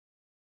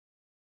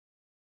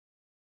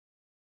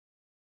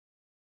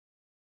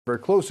For a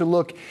closer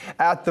look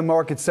at the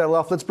market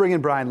sell-off, let's bring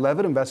in Brian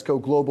Levitt,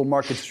 Invesco Global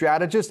Market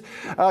Strategist.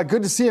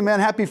 Good to see you, man.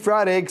 Happy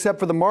Friday, except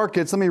for the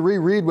markets. Let me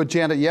reread what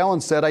Janet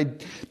Yellen said. I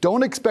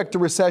don't expect a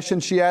recession.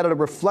 She added, a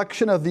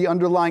reflection of the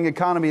underlying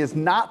economy is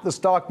not the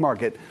stock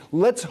market.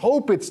 Let's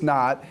hope it's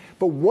not.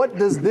 But what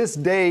does this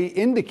day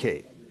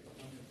indicate?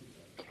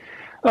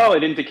 Well,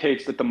 it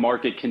indicates that the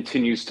market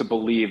continues to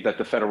believe that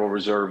the Federal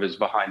Reserve is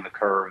behind the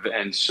curve.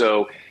 And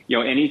so,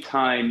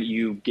 anytime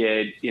you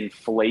get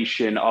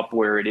inflation up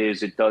where it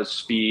is, it does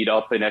speed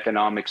up an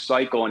economic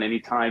cycle. And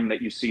anytime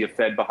that you see a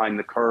Fed behind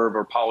the curve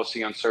or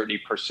policy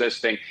uncertainty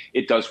persisting,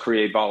 it does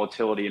create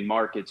volatility in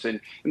markets. And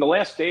in the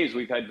last days,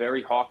 we've had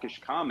very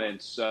hawkish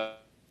comments.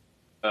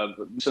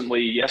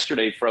 Recently,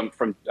 yesterday, from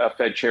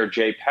Fed Chair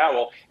Jay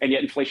Powell, and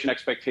yet inflation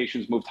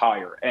expectations moved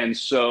higher. And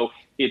so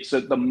it's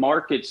the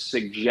market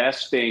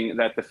suggesting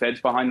that the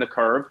Fed's behind the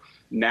curve,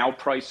 now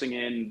pricing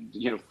in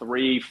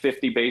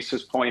 350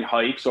 basis point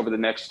hikes over the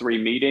next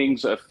 3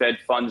 meetings, a Fed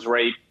funds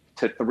rate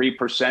to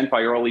 3%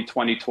 by early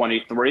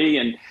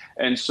 2023.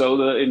 And so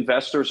the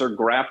investors are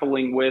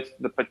grappling with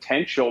the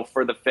potential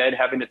for the Fed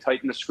having to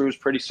tighten the screws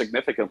pretty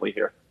significantly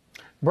here.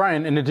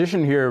 Brian, in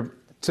addition here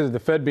to the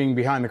Fed being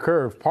behind the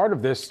curve, part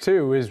of this,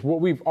 too, is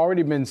what we've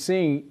already been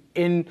seeing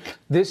in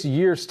this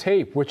year's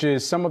tape, which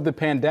is some of the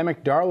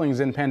pandemic darlings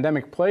and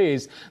pandemic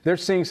plays. They're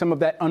seeing some of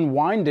that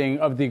unwinding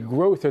of the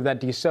growth or that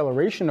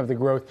deceleration of the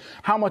growth.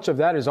 How much of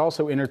that is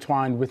also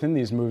intertwined within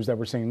these moves that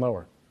we're seeing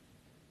lower?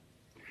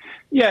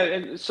 Yeah,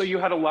 and so you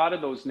had a lot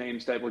of those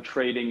names that were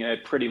trading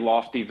at pretty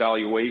lofty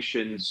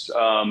valuations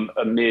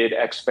amid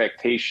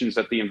expectations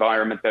that the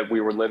environment that we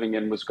were living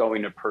in was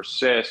going to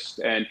persist.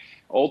 And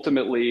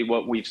ultimately,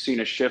 what we've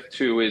seen a shift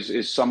to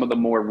is some of the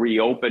more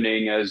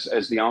reopening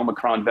as the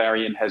Omicron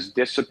variant has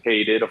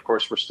dissipated. Of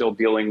course, we're still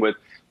dealing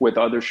with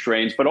other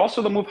strains, but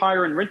also the move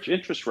higher in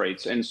interest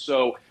rates. And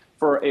so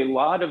for a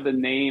lot of the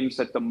names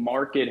that the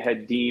market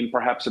had deemed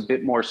perhaps a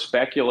bit more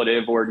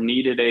speculative or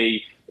needed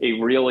a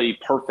really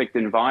perfect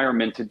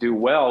environment to do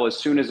well, as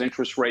soon as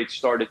interest rates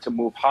started to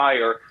move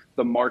higher,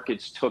 the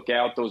markets took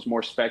out those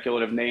more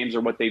speculative names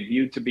or what they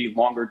viewed to be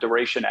longer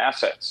duration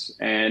assets.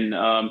 And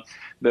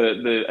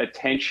the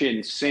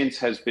attention since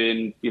has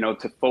been,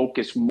 to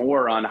focus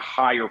more on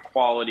higher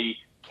quality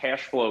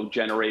cash flow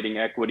generating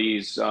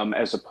equities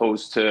as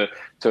opposed to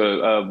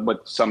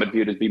what some had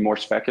viewed as being more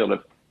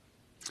speculative.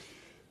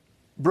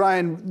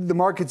 Brian, the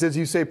markets, as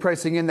you say,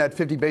 pricing in that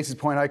 50 basis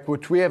point hike,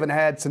 which we haven't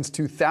had since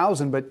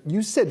 2000, but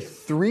you said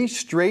 3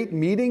 straight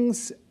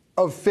meetings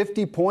of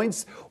 50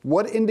 points.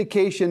 What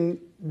indication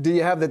do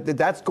you have that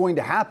that's going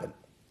to happen?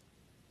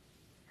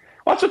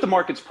 Well, that's what the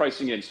market's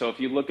pricing in. So if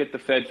you look at the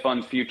Fed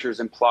Fund futures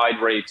implied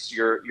rates,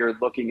 you're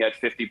looking at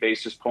 50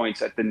 basis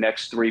points at the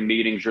next 3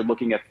 meetings. You're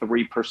looking at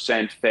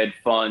 3% Fed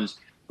funds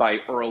by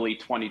early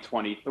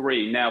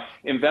 2023. Now,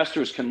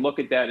 investors can look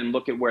at that and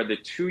look at where the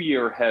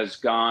 2-year has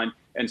gone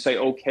and say,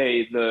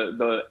 okay,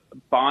 the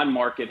bond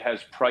market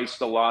has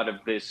priced a lot of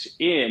this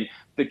in.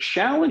 The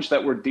challenge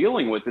that we're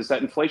dealing with is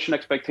that inflation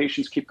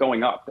expectations keep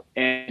going up.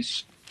 And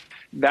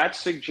that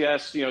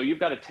suggests, you've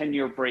got a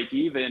 10-year break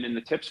even in the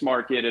TIPS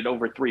market at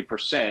over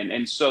 3%.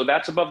 And so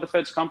that's above the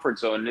Fed's comfort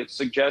zone. And it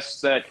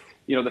suggests that,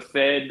 the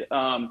Fed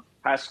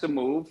has to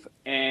move.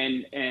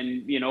 And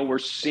we're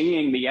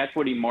seeing the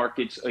equity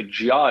markets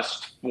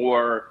adjust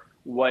for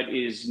what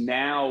is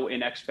now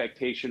an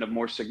expectation of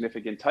more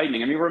significant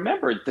tightening. I mean,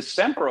 remember,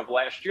 December of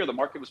last year, the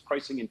market was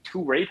pricing in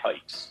 2 rate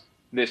hikes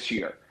this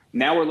year.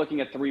 Now we're looking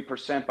at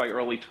 3% by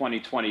early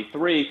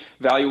 2023.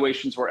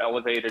 Valuations were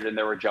elevated and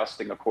they're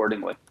adjusting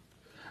accordingly.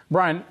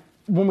 Brian,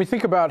 when we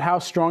think about how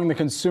strong the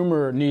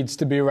consumer needs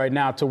to be right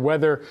now to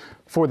weather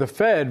for the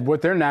Fed,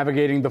 what they're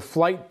navigating, the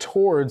flight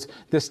towards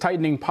this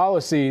tightening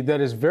policy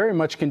that is very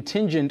much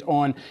contingent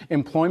on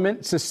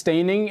employment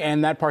sustaining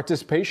and that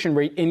participation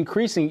rate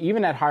increasing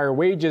even at higher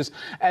wages,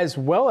 as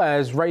well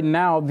as right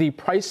now the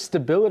price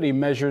stability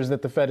measures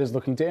that the Fed is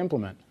looking to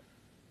implement.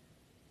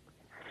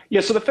 Yeah,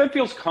 so the Fed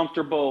feels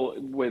comfortable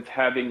with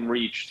having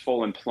reached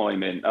full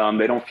employment.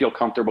 They don't feel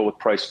comfortable with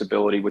price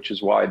stability, which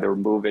is why they're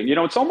moving.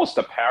 It's almost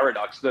a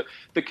paradox.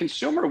 The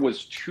consumer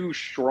was too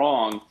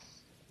strong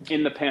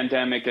in the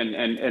pandemic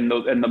and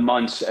the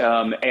months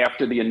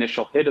after the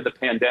initial hit of the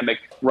pandemic,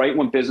 right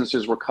when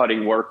businesses were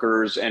cutting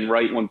workers and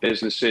right when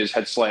businesses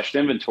had slashed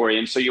inventory.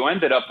 And so you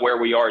ended up where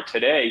we are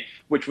today,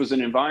 which was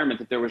an environment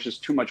that there was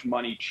just too much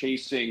money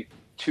chasing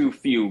too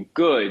few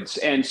goods.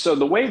 And so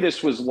the way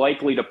this was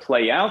likely to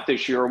play out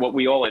this year, or what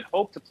we all had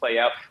hoped to play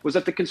out, was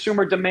that the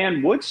consumer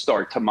demand would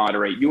start to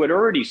moderate. You had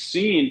already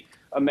seen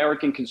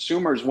American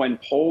consumers, when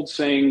polled,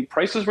 saying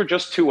prices were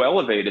just too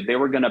elevated. They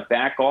were going to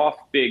back off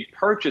big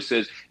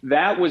purchases.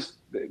 That was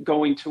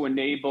going to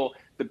enable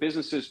the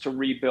businesses to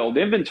rebuild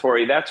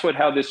inventory. That's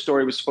how this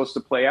story was supposed to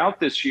play out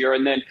this year.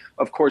 And then,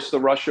 of course, the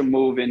Russia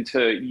move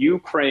into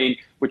Ukraine,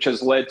 which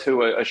has led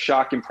to a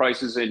shock in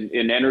prices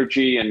in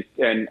energy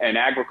and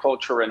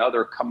agriculture and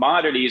other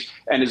commodities,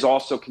 and is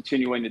also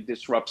continuing to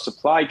disrupt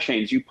supply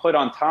chains. You put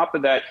on top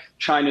of that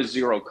China's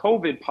zero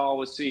COVID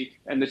policy,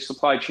 and the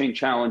supply chain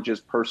challenges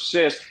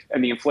persist,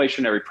 and the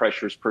inflationary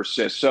pressures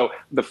persist. So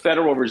the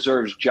Federal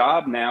Reserve's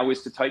job now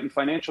is to tighten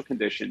financial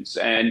conditions,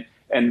 and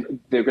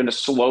they're going to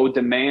slow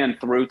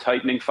demand through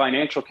tightening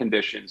financial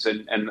conditions,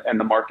 and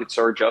the markets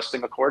are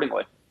adjusting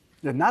accordingly.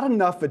 Not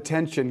enough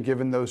attention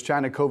given those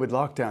China COVID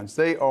lockdowns.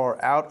 They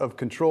are out of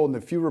control. And the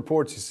few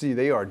reports you see,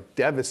 they are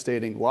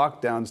devastating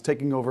lockdowns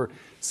taking over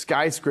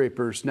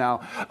skyscrapers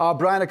now.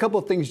 Brian, a couple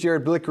of things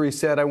Jared Blickery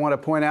said I want to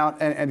point out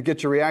and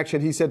get your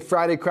reaction. He said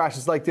Friday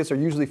crashes like this are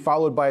usually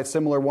followed by a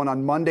similar one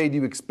on Monday. Do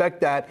you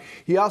expect that?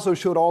 He also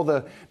showed all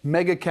the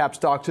mega cap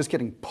stocks just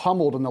getting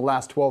pummeled in the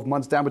last 12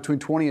 months, down between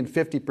 20 and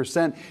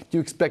 50%. Do you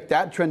expect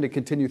that trend to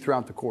continue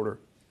throughout the quarter?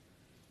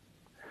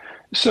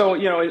 So,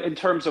 in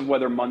terms of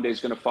whether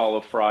Monday's going to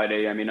follow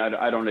Friday, I mean,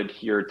 I don't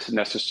adhere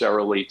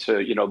necessarily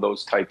to,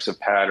 those types of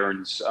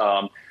patterns.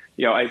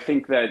 I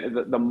think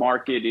that the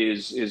market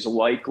is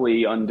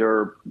likely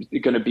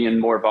going to be in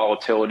more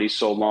volatility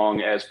so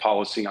long as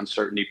policy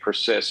uncertainty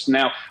persists.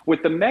 Now,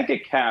 with the mega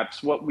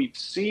caps, what we've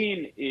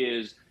seen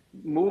is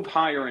move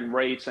higher in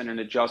rates and an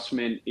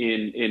adjustment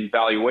in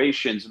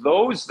valuations.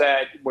 Those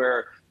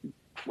where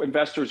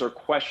investors are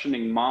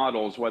questioning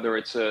models, whether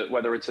it's a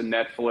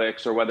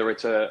Netflix or whether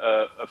it's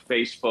a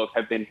Facebook,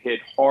 have been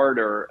hit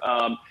harder.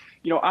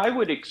 I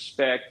would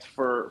expect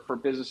for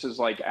businesses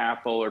like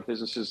Apple or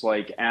businesses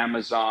like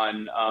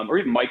Amazon or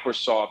even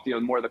Microsoft,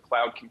 more of the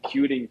cloud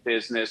computing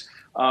business.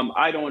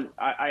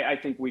 I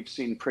think we've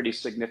seen pretty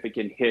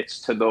significant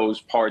hits to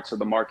those parts of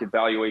the market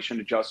valuation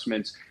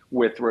adjustments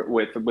with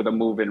a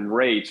move in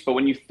rates. But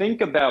when you think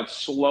about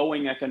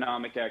slowing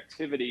economic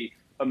activity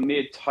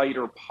amid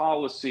tighter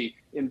policy,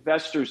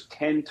 investors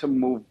tend to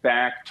move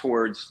back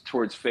towards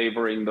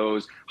favoring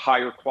those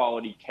higher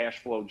quality cash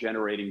flow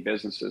generating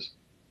businesses.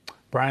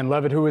 Brian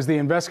Levitt, who is the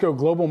Invesco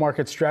Global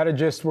Market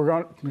Strategist. We're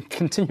going to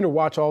continue to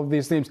watch all of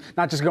these themes,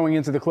 not just going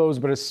into the close,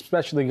 but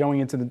especially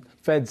going into the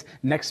Fed's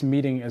next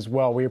meeting as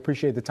well. We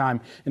appreciate the time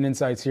and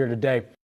insights here today.